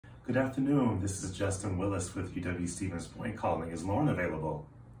Good afternoon. This is Justin Willis with UW-Stevens Point calling. Is Lauren available?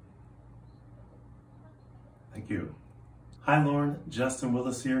 Thank you. Hi, Lauren. Justin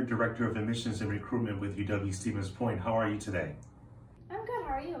Willis here, Director of Admissions and Recruitment with UW-Stevens Point. How are you today? I'm good.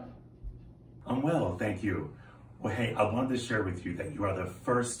 How are you? I'm well, thank you. Well, hey, I wanted to share with you that you are the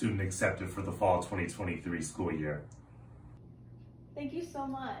first student accepted for the fall 2023 school year. Thank you so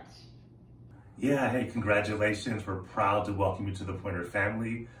much. Yeah, hey, congratulations. We're proud to welcome you to the Pointer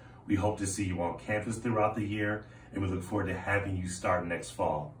family. We hope to see you on campus throughout the year, and we look forward to having you start next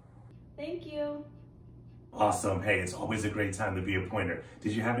fall. Thank you. Awesome. Hey, it's always a great time to be a Pointer.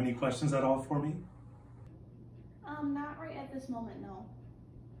 Did you have any questions at all for me? Not right at this moment, no.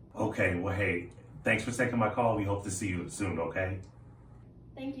 Okay, well, hey, thanks for taking my call. We hope to see you soon, okay?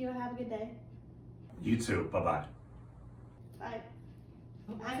 Thank you. Have a good day. You too. Bye-bye. Bye.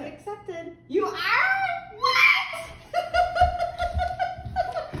 I'm accepted. You are?